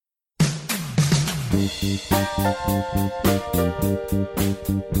Welcome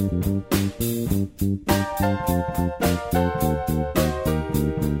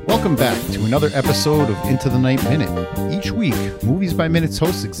back to another episode of Into the Night Minute. Each week, Movies by Minutes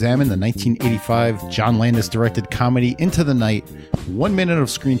hosts examine the 1985 John Landis-directed comedy Into the Night, 1 minute of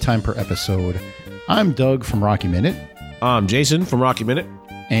screen time per episode. I'm Doug from Rocky Minute. I'm Jason from Rocky Minute.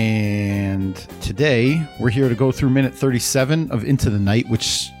 And today, we're here to go through minute 37 of Into the Night,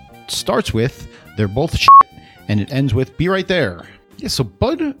 which starts with, they're both shit, and it ends with, be right there. Yeah, so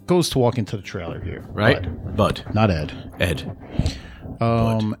Bud goes to walk into the trailer here. Right? Bud. Not Ed. Ed.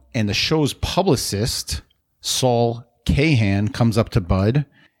 And the show's publicist, Saul Kahan, comes up to Bud,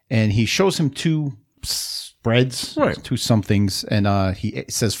 and he shows him two spreads, two somethings, and he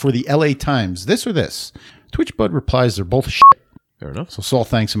says, for the LA Times, this or this. To which Bud replies, they're both shit. Fair enough. So Saul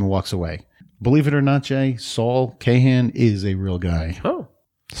thanks him and walks away. Believe it or not, Jay, Saul Kahan is a real guy. Oh.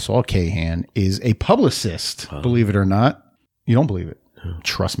 Saul Kahan is a publicist, believe it or not. You don't believe it. Oh.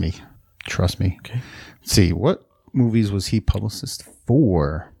 Trust me. Trust me. Okay. Let's see, what movies was he publicist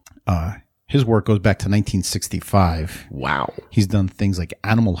for? His work goes back to 1965. Wow. He's done things like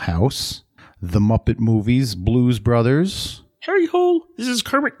Animal House, The Muppet Movies, Blues Brothers. Harry Hole, this is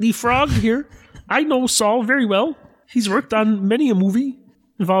Kermit the Frog here. I know Saul very well. He's worked on many a movie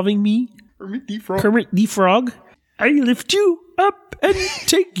involving me. Kermit the Frog. Kermit the Frog. I lift you up and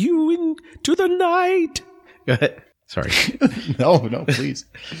take you into the night. Go ahead. Sorry. No, please.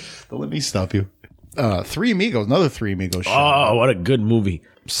 Don't let me stop you. Three Amigos, another Three Amigos show. Oh, what a good movie.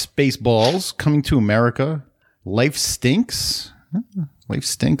 Spaceballs, Coming to America, Life Stinks. Life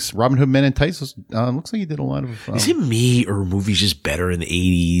Stinks. Robin Hood Men in Tights. Looks like he did a lot of... Is it me or were movies just better in the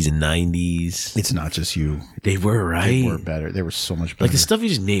 80s and 90s? It's not just you. They were, right? They were better. They were so much better. Like the stuff you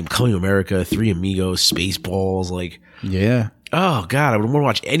just named, Coming to America, Three Amigos, Spaceballs, like... Yeah. Oh, God, I would want to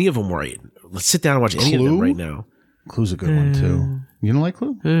watch any of them right. Let's sit down and watch any of them right now. Clue's a good one, too. You don't like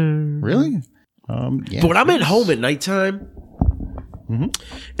Clue? Really? Yeah. But when I'm at home at nighttime...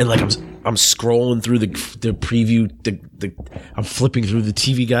 And like I'm scrolling through the preview, I'm flipping through the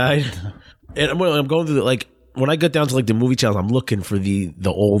TV guide, and I'm going through like when I get down to like the movie channels, I'm looking for the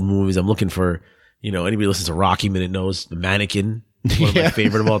old movies. I'm looking for, anybody who listens to Rocky Minute knows the Mannequin, one of my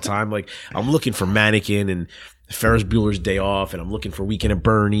favorite of all time. Like I'm looking for Mannequin and Ferris Bueller's Day Off, and I'm looking for Weekend at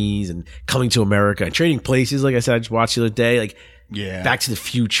Bernie's and Coming to America and Trading Places. Like I said, I just watched the other day. Like Back to the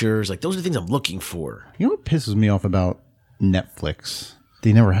Futures. Like those are the things I'm looking for. You know what pisses me off about Netflix?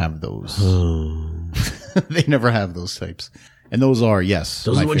 They never have those. They never have those types. And those are, yes.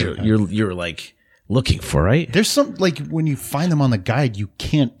 Those are what you're like looking for, right? There's some, like when you find them on the guide, you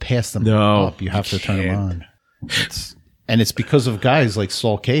can't pass them up. You have to turn them on. And it's because of guys like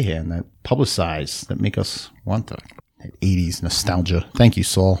Saul Kahan that publicize, that make us want the 80s nostalgia. Thank you,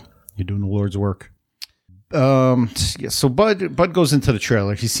 Saul. You're doing the Lord's work. So Bud goes into the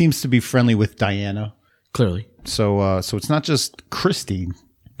trailer. He seems to be friendly with Diana. Clearly. So it's not just Christy,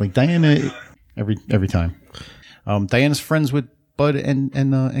 like Diana every time. Diana's friends with Bud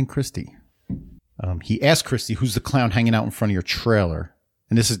and Christy. He asked Christy, "Who's the clown hanging out in front of your trailer?"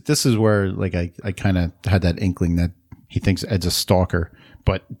 And this is where like I kind of had that inkling that he thinks Ed's a stalker,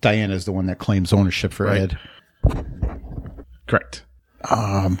 but Diana's the one that claims ownership for Ed. Correct.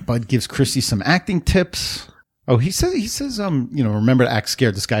 Bud gives Christy some acting tips. Oh, he says remember to act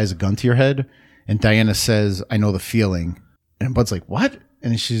scared. This guy has a gun to your head. And Diana says, I know the feeling. And Bud's like, what?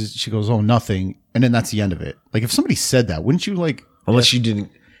 And she goes, oh, nothing. And then that's the end of it. Like, if somebody said that, wouldn't you like... Unless you didn't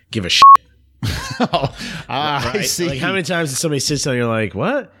give a shit. Right? I see. Like, how many times did somebody sit down and you're like,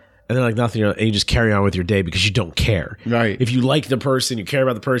 what? And they're like, nothing. And you just carry on with your day because you don't care. Right. If you like the person, you care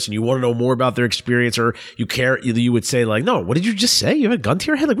about the person, you want to know more about their experience, or you care, you would say like, no, what did you just say? You have a gun to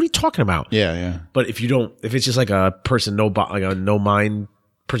your head? Like, what are you talking about? Yeah. But if it's just like a person, like a no mind...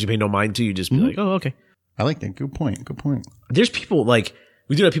 person you pay no mind to, you just be like, oh, okay. I like that. Good point. There's people like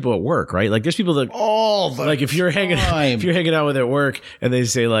we do have people at work, right? Like there's people that like if you're hanging out with at work and they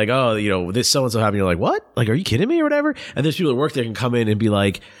say like, oh, this so and so happened, you're like, what? Like, are you kidding me or whatever? And there's people at work that can come in and be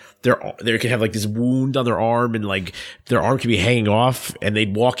like, they can have like this wound on their arm and like their arm can be hanging off, and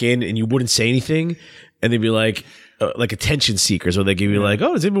they'd walk in and you wouldn't say anything, and they'd be like attention seekers, or they give you like,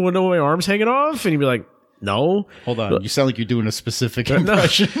 oh, does anyone know my arm's hanging off? And you'd be like, no. Hold on. You sound like you're doing a specific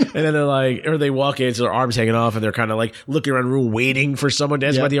impression. And then they're like, or they walk in, so their arm's hanging off, and they're kind of like looking around the room, waiting for someone to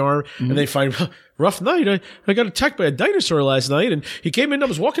ask about the arm. And they find, rough night. I got attacked by a dinosaur last night, and he came in, I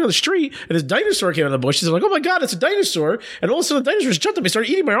was walking on the street, and this dinosaur came out of the bushes. I'm like, oh my God, it's a dinosaur. And all of a sudden, the dinosaur jumped up and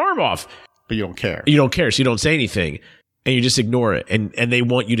started eating my arm off. But you don't care. You don't care, so you don't say anything. And you just ignore it. And they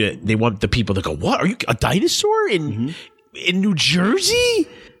want the people to go, what? Are you a dinosaur in New Jersey?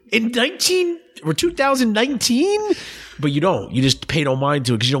 in 2019, but you don't. You just pay no mind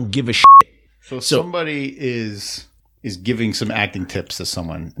to it because you don't give a shit. So somebody is giving some acting tips to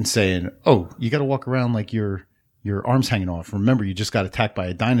someone and saying, "Oh, you got to walk around like your arms hanging off. Remember, you just got attacked by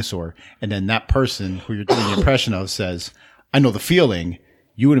a dinosaur." And then that person who you're doing the impression of says, "I know the feeling."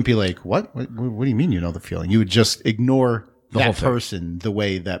 You wouldn't be like, "What? What do you mean you know the feeling?" You would just ignore whole that thing. person the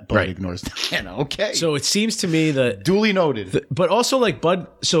way that Bud ignores Diana. Okay. So it seems to me that Duly noted. but also like Bud,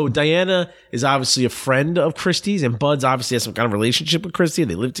 so Diana is obviously a friend of Christie's, and Bud's obviously has some kind of relationship with Christie,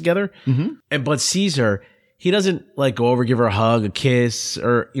 and they live together. Mm-hmm. And Bud sees her. He doesn't like go over, give her a hug, a kiss,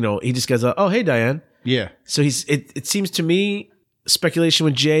 or, he just goes, "Oh, hey, Diane." Yeah. So it seems to me, speculation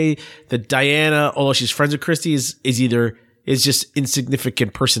with Jay, that Diana, although she's friends with Christie, is just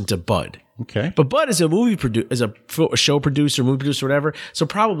insignificant person to Bud. Okay. But Bud is a a show producer, movie producer, whatever. So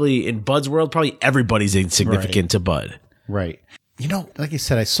probably in Bud's world, probably everybody's insignificant to Bud. Right. Like I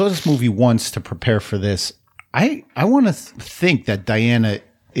said, I saw this movie once to prepare for this. I want to think that Diana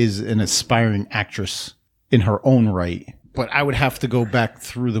is an aspiring actress in her own right, but I would have to go back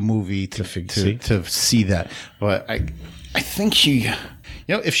through the movie to see that. But I think she,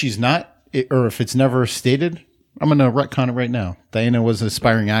 if she's not, or if it's never stated, I'm going to retcon it right now. Diana was an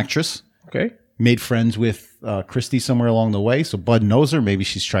aspiring actress. Okay. Made friends with Christie somewhere along the way, so Bud knows her. Maybe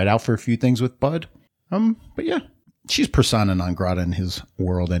she's tried out for a few things with Bud. But yeah, she's persona non grata in his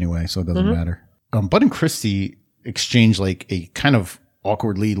world anyway, so it doesn't matter. Bud and Christie exchange like a kind of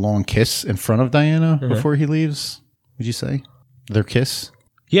awkwardly long kiss in front of Diana before he leaves. Would you say their kiss?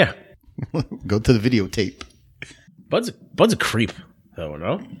 Yeah. Go to the videotape. Bud's a creep, though,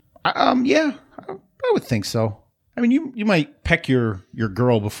 no? Yeah, I would think so. I mean, you might peck your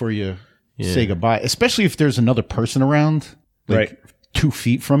girl before you say goodbye, especially if there's another person around, like 2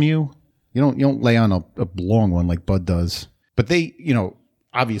 feet from you. You don't lay on a long one like Bud does. But they,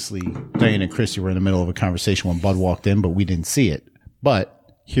 obviously Diana and Christie were in the middle of a conversation when Bud walked in, but we didn't see it.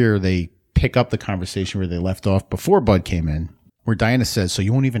 But here they pick up the conversation where they left off before Bud came in, where Diana says, "So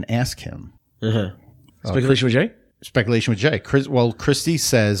you won't even ask him." Speculation with Jay? Speculation with Jay. Christie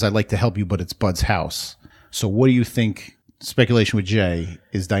says, "I'd like to help you, but it's Bud's house." So what do you think? Speculation with Jay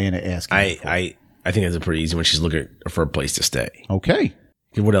is Diana asking? I think that's a pretty easy one. She's looking for a place to stay. Okay.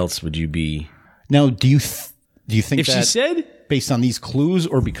 What else would you be? Now, do you think If that she said, based on these clues,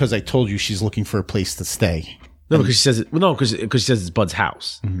 or because I told you she's looking for a place to stay? no, because she says it. Well, no, because she says it's Bud's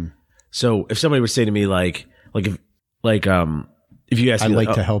house. Mm-hmm. So if somebody would say to me if you asked I'd me,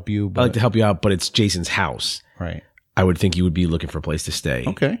 like to help you, I'd like to help you out, but it's Jason's house. Right. I would think you would be looking for a place to stay.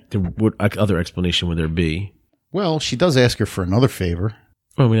 Okay. What other explanation would there be? Well, she does ask her for another favor.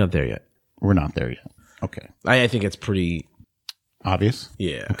 Well, we're not there yet. We're not there yet. Okay. I think it's pretty obvious.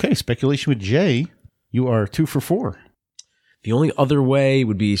 Yeah. Okay. Speculation with Jay. You are 2 for 4. The only other way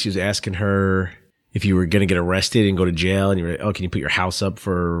would be she was asking her if you were going to get arrested and go to jail, and you were like, "Oh, can you put your house up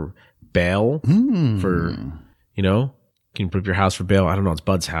for bail? For, can you put up your house for bail?" I don't know. It's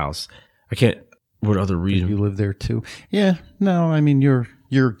Bud's house. I can't. What other reason? You live there too? Yeah. No, I mean,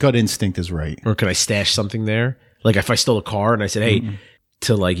 your gut instinct is right. Or can I stash something there? Like if I stole a car and I said, "Hey,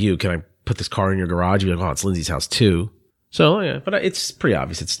 to like you, can I put this car in your garage?" You'd be like, "Oh, it's Lindsay's house too." So yeah, but it's pretty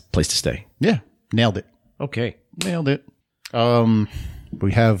obvious. It's a place to stay. Yeah. Nailed it. Okay. Nailed it.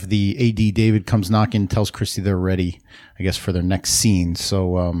 We have the AD David comes knocking, tells Christie they're ready, I guess, for their next scene.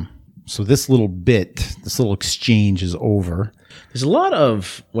 So this little exchange is over. There's a lot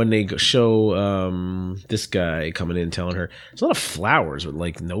of, when they show this guy coming in telling her, there's a lot of flowers with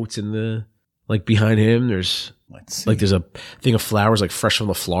like notes in the, like behind him. There's there's a thing of flowers like fresh from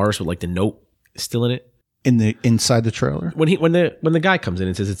the florist with like the note still in it. Inside the trailer? When the guy comes in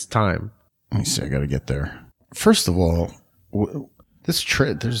and says it's time. Let me see, I gotta get there. First of all,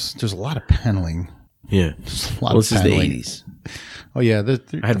 there's a lot of paneling. Yeah. This is the 80s. Oh yeah,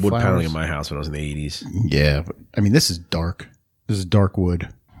 I had wood paneling in my house when I was in the 80s. Yeah, but I mean, this is dark. This is dark wood.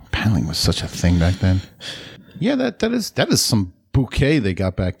 Paneling was such a thing back then. Yeah, that is some bouquet they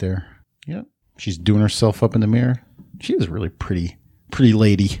got back there. Yeah, she's doing herself up in the mirror. She is a really pretty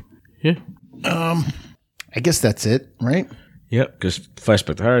lady. Yeah. I guess that's it, right? Yep. Because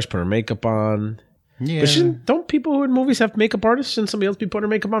flashback to her, she put her makeup on. Yeah. But don't people who in movies have makeup artists? Shouldn't somebody else be putting her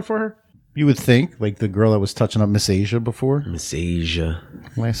makeup on for her? You would think, like the girl that was touching up Miss Asia before. Miss Asia.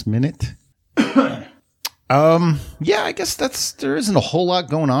 Last minute. Yeah, I guess there isn't a whole lot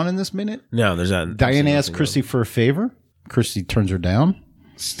going on in this minute. No, there's not. Diana asks Christie for a favor. Christie turns her down.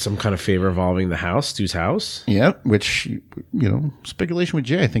 Some kind of favor involving the house, Stu's house. Yeah, which, speculation with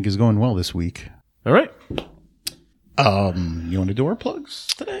Jay, I think, is going well this week. All right. You want to do our plugs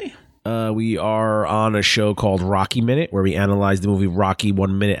today? We are on a show called Rocky Minute, where we analyze the movie Rocky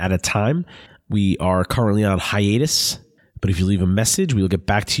 1 minute at a time. We are currently on hiatus, but if you leave a message, we will get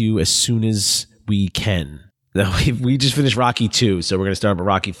back to you as soon as we can. Now, we just finished Rocky 2, so we're going to start with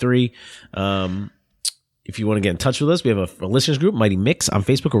Rocky 3. If you want to get in touch with us, we have a listeners group, Mighty Mix, on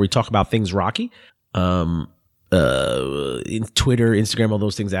Facebook, where we talk about things Rocky. In Twitter, Instagram, all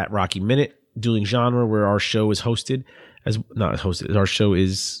those things at Rocky Minute. Dueling Genre, where our show is hosted. Our show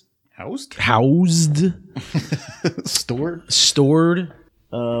is housed. Stored.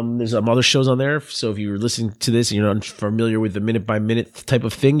 There's some other shows on there. So if you're listening to this and you're not familiar with the minute by minute type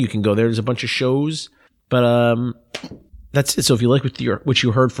of thing, you can go there. There's a bunch of shows. But that's it. So if you like what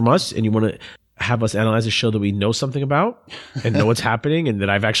you heard from us and you want to have us analyze a show that we know something about and know what's happening and that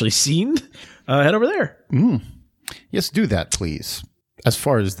I've actually seen, head over there. Yes, do that, please. As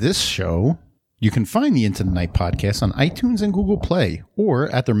far as this show, you can find the Into the Night podcast on iTunes and Google Play or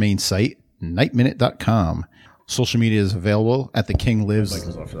at their main site, nightminute.com. Social media is available at The King Lives.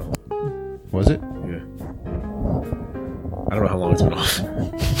 Was it? Yeah. I don't know how long it's been off.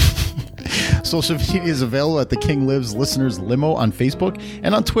 Social media is available at The King Lives Listeners Limo on Facebook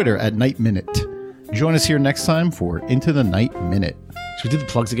and on Twitter at Night Minute. Join us here next time for Into the Night Minute. Should we do the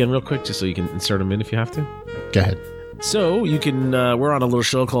plugs again real quick, just so you can insert them in if you have to? Go ahead. So you can, we're on a little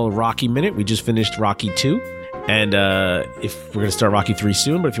show called Rocky Minute. We just finished Rocky 2. And if we're going to start Rocky 3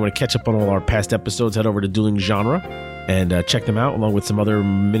 soon, but if you want to catch up on all our past episodes, head over to Dueling Genre and check them out, along with some other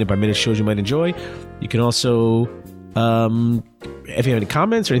minute-by-minute shows you might enjoy. You can also, if you have any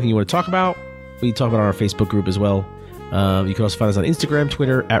comments or anything you want to talk about, we talk about it on our Facebook group as well. You can also find us on Instagram,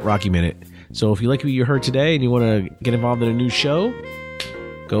 Twitter, at Rocky Minute. So if you like what you heard today and you want to get involved in a new show,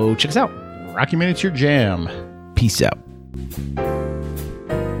 go check us out. Rocky Minute's your jam. Peace out.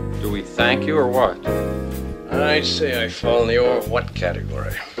 Do we thank you or what? I'd say I fall in the or what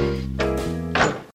category.